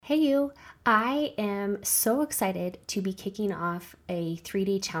Hey you, I am so excited to be kicking off a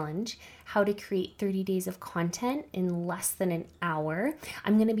 3-day challenge, how to create 30 days of content in less than an hour.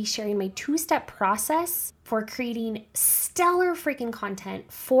 I'm going to be sharing my 2-step process for creating stellar freaking content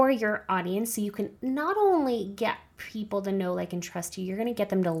for your audience so you can not only get people to know, like, and trust you, you're going to get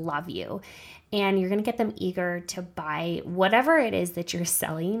them to love you. And you're going to get them eager to buy whatever it is that you're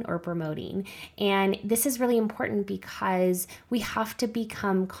selling or promoting. And this is really important because we have to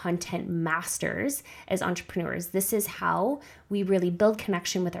become content masters as entrepreneurs. This is how we really build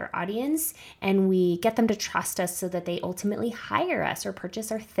connection with our audience and we get them to trust us so that they ultimately hire us or purchase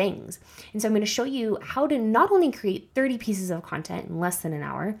our things. And so I'm going to show you how to not only create 30 pieces of content in less than an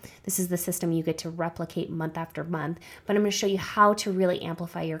hour. This is the system you get to replicate month after month, but I'm going to show you how to really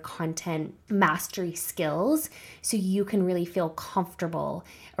amplify your content mastery skills so you can really feel comfortable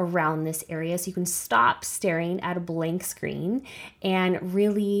around this area, so you can stop staring at a blank screen and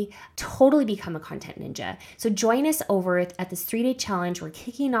really totally become a content ninja. So join us over at this 3-day challenge. We're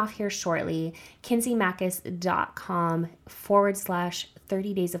kicking off here shortly,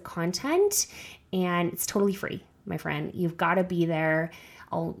 kenziemakis.com/30 days of content, and it's totally free, my friend. You've got to be there.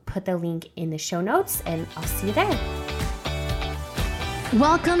 I'll put the link in the show notes and I'll see you there.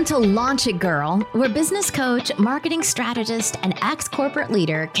 Welcome to Launch It Girl, where business coach, marketing strategist, and ex-corporate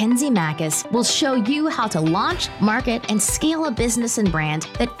leader Kenzie Makis will show you how to launch, market, and scale a business and brand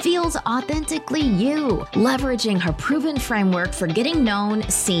that feels authentically you, leveraging her proven framework for getting known,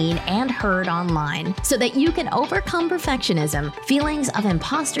 seen, and heard online so that you can overcome perfectionism, feelings of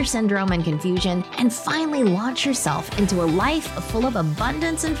imposter syndrome and confusion, and finally launch yourself into a life full of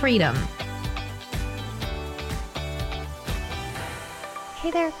abundance and freedom. Hey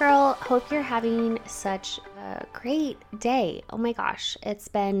there, girl. Hope you're having such a great day. Oh my gosh, it's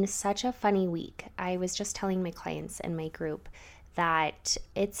been such a funny week. I was just telling my clients in my group that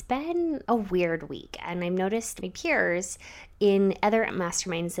it's been a weird week, and I've noticed my peers in other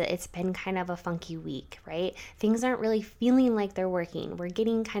masterminds that it's been kind of a funky week, right? Things aren't really feeling like they're working. We're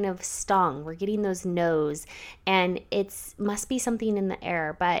getting kind of stung. We're getting those no's, and it's must be something in the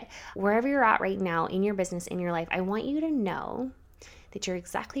air. But wherever you're at right now in your business, in your life, I want you to know that you're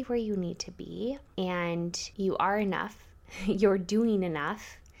exactly where you need to be and you are enough, you're doing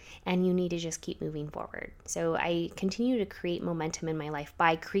enough, and you need to just keep moving forward. So I continue to create momentum in my life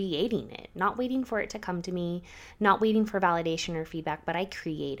by creating it, not waiting for it to come to me, not waiting for validation or feedback, but I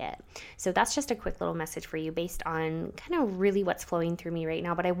create it. So that's just a quick little message for you based on kind of really what's flowing through me right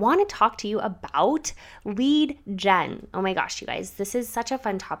now. But I want to talk to you about lead gen. Oh my gosh, you guys, this is such a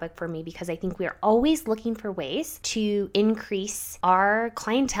fun topic for me because I think we're always looking for ways to increase our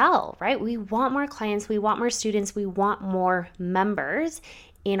clientele, right? We want more clients, we want more students, we want more members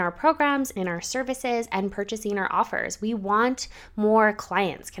in our programs, in our services, and purchasing our offers. We want more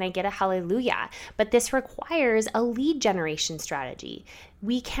clients. Can I get a hallelujah? But this requires a lead generation strategy.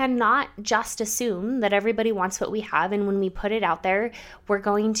 We cannot just assume that everybody wants what we have, and when we put it out there, we're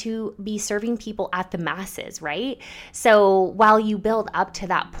going to be serving people at the masses, right? So while you build up to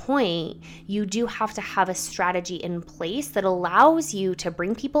that point, you do have to have a strategy in place that allows you to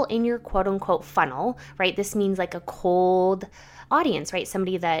bring people in your quote-unquote funnel, right? This means like a cold audience, right?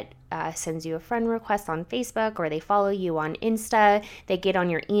 Somebody that sends you a friend request on Facebook, or they follow you on Insta, they get on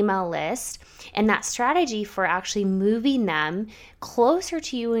your email list. And that strategy for actually moving them closer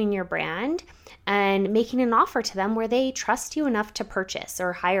to you and your brand and making an offer to them where they trust you enough to purchase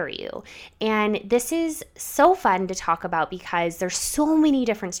or hire you. And this is so fun to talk about because there's so many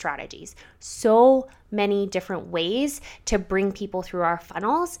different strategies, so many different ways to bring people through our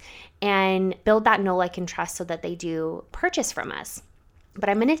funnels and build that know, like, and trust so that they do purchase from us. But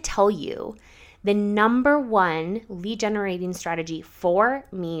I'm going to tell you the number one lead generating strategy for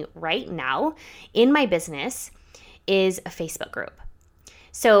me right now in my business is a Facebook group.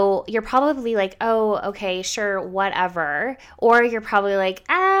 So you're probably like, oh, okay, sure, whatever. Or you're probably like,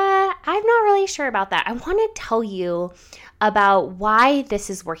 I'm not really sure about that. I want to tell you about why this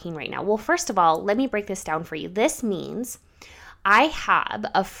is working right now. Well, first of all, let me break this down for you. This means I have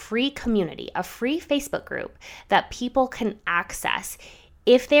a free community, a free Facebook group that people can access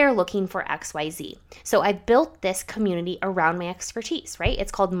if they're looking for XYZ. So I built this community around my expertise, right?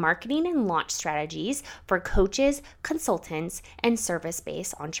 It's called Marketing and Launch Strategies for Coaches, Consultants, and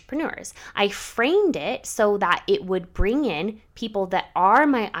Service-Based Entrepreneurs. I framed it so that it would bring in people that are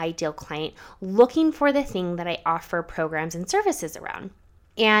my ideal client looking for the thing that I offer programs and services around.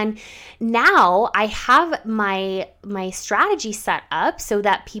 And now I have my strategy set up so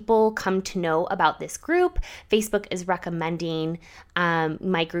that people come to know about this group. Facebook is recommending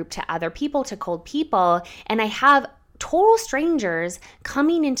my group to other people, to cold people. And I have total strangers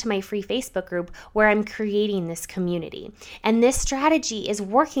coming into my free Facebook group where I'm creating this community. And this strategy is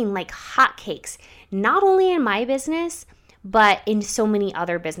working like hotcakes, not only in my business, but in so many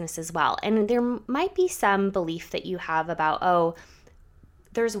other businesses as well. And there might be some belief that you have about, oh,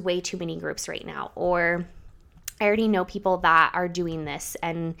 there's way too many groups right now, or I already know people that are doing this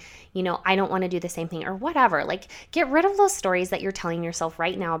and, I don't want to do the same thing or whatever. Like, get rid of those stories that you're telling yourself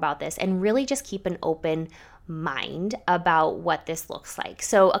right now about this and really just keep an open mind about what this looks like.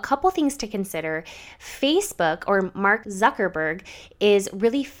 So a couple things to consider. Facebook, or Mark Zuckerberg, is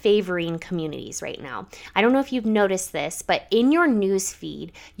really favoring communities right now. I don't know if you've noticed this, but in your news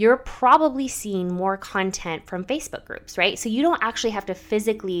feed, you're probably seeing more content from Facebook groups, right? So you don't actually have to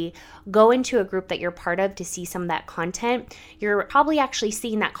physically go into a group that you're part of to see some of that content. You're probably actually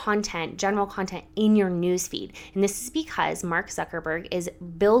seeing that content, general content, in your news feed. And this is because Mark Zuckerberg is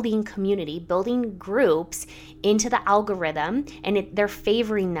building community, building groups into the algorithm, and they're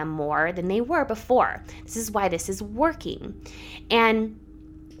favoring them more than they were before. This is why this is working. And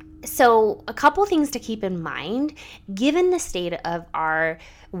so a couple things to keep in mind, given the state of our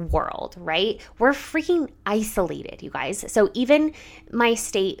world, right? We're freaking isolated, you guys. So even my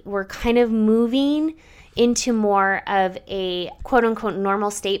state, we're kind of moving into more of a quote unquote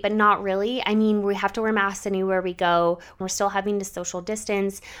normal state, but not really. I mean, we have to wear masks anywhere we go. We're still having to social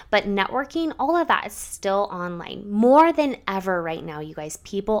distance, but networking, all of that is still online. More than ever right now, you guys,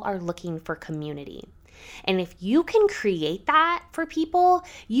 people are looking for community. And if you can create that for people,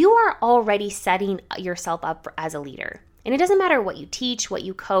 you are already setting yourself up as a leader. And it doesn't matter what you teach, what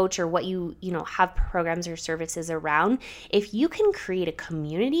you coach, or what you have programs or services around. If you can create a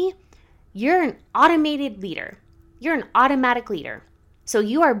community, you're an automated leader. You're an automatic leader. So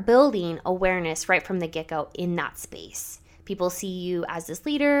you are building awareness right from the get-go in that space. People see you as this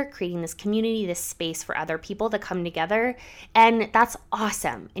leader, creating this community, this space for other people to come together. And that's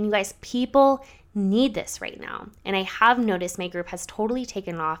awesome. And you guys, people need this right now. And I have noticed my group has totally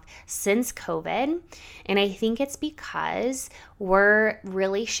taken off since COVID. And I think it's because we're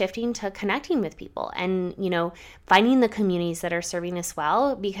really shifting to connecting with people and, finding the communities that are serving us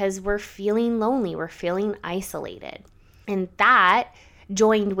well, because we're feeling lonely, we're feeling isolated. And that,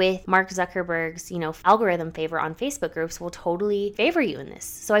 joined with Mark Zuckerberg's, algorithm favor on Facebook groups, will totally favor you in this.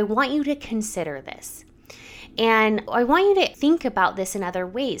 So I want you to consider this. And I want you to think about this in other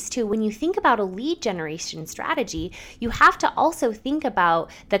ways too. When you think about a lead generation strategy, you have to also think about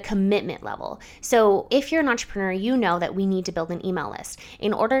the commitment level. So if you're an entrepreneur, you know that we need to build an email list.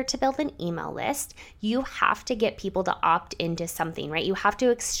 In order to build an email list, you have to get people to opt into something, right? You have to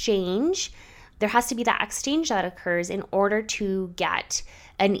exchange. There has to be that exchange that occurs in order to get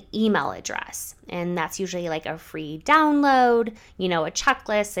an email address. And that's usually like a free download, a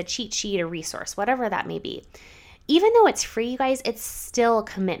checklist, a cheat sheet, a resource, whatever that may be. Even though it's free, you guys, it's still a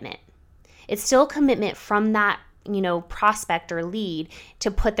commitment. It's still a commitment from that, prospect or lead to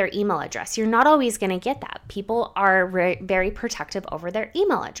put their email address. You're not always going to get that. People are very protective over their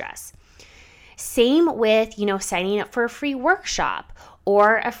email address. Same with, signing up for a free workshop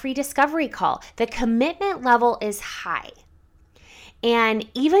or a free discovery call. The commitment level is high. And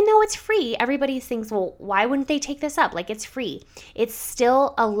even though it's free, everybody thinks, well, why wouldn't they take this up? Like, it's free. It's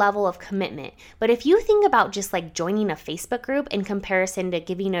still a level of commitment. But if you think about just like joining a Facebook group in comparison to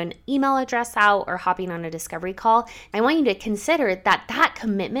giving an email address out or hopping on a discovery call, I want you to consider that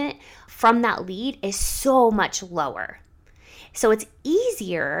commitment from that lead is so much lower. So it's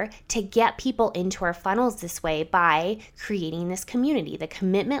easier to get people into our funnels this way by creating this community. The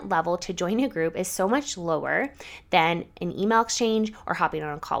commitment level to join a group is so much lower than an email exchange or hopping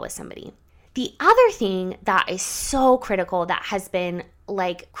on a call with somebody. The other thing that is so critical, that has been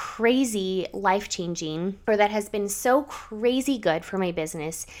like crazy life-changing, or that has been so crazy good for my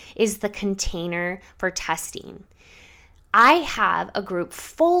business, is the container for testing. I have a group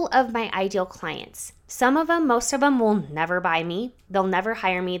full of my ideal clients. Some of them, most of them will never buy me. They'll never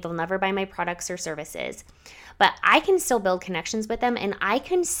hire me. They'll never buy my products or services. But I can still build connections with them, and I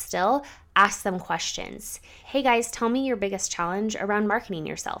can still ask them questions. Hey guys, tell me your biggest challenge around marketing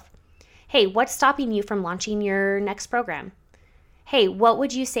yourself. Hey, what's stopping you from launching your next program? Hey, what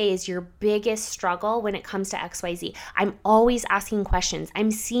would you say is your biggest struggle when it comes to XYZ? I'm always asking questions.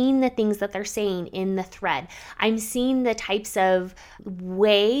 I'm seeing the things that they're saying in the thread. I'm seeing the types of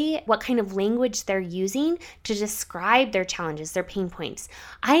what kind of language they're using to describe their challenges, their pain points.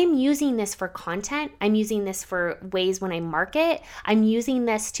 I'm using this for content. I'm using this for ways when I market. I'm using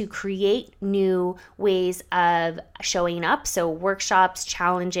this to create new ways of showing up. So workshops,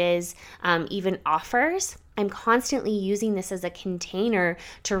 challenges, even offers. I'm constantly using this as a container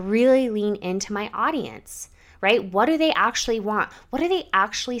to really lean into my audience, right? What do they actually want? What are they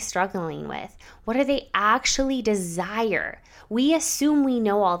actually struggling with? What do they actually desire? We assume we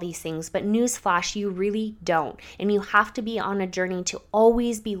know all these things, but newsflash, you really don't. And you have to be on a journey to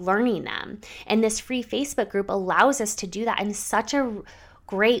always be learning them. And this free Facebook group allows us to do that in such a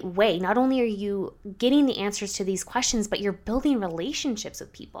great way. Not only are you getting the answers to these questions, but you're building relationships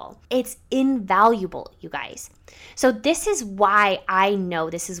with people. It's invaluable, you guys. So this is why I know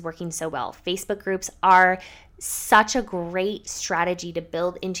this is working so well. Facebook groups are such a great strategy to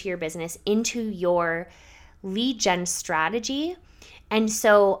build into your business, into your lead gen strategy. And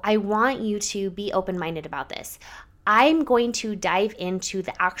so I want you to be open-minded about this. I'm going to dive into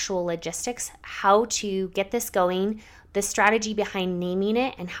the actual logistics, how to get this going, the strategy behind naming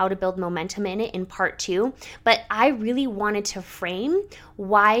it and how to build momentum in it in part 2. But I really wanted to frame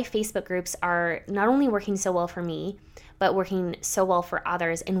why Facebook groups are not only working so well for me, but working so well for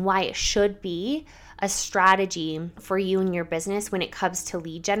others, and why it should be a strategy for you and your business when it comes to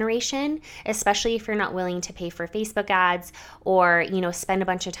lead generation, especially if you're not willing to pay for Facebook ads or, spend a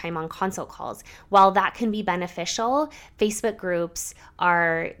bunch of time on consult calls. While that can be beneficial, Facebook groups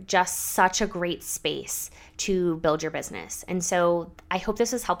are just such a great space to build your business. And so I hope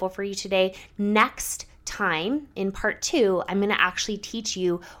this was helpful for you today. Next time in part 2, I'm going to actually teach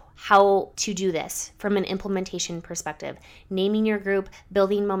you how to do this from an implementation perspective, naming your group,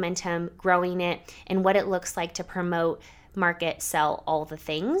 building momentum, growing it, and what it looks like to promote, market, sell, all the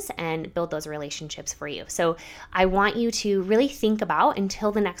things, and build those relationships for you. So I want you to really think about,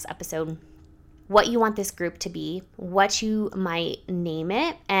 until the next episode, what you want this group to be, what you might name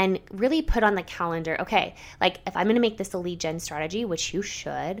it, and really put on the calendar, okay, like if I'm going to make this a lead gen strategy, which you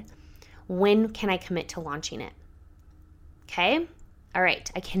should, when can I commit to launching it? Okay? All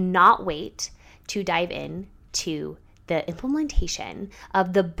right, I cannot wait to dive in to the implementation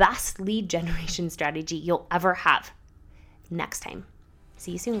of the best lead generation strategy you'll ever have next time.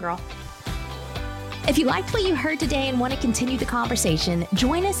 See you soon, girl. If you liked what you heard today and want to continue the conversation,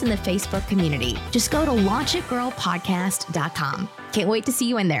 join us in the Facebook community. Just go to launchitgirlpodcast.com. Can't wait to see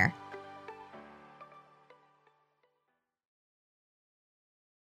you in there.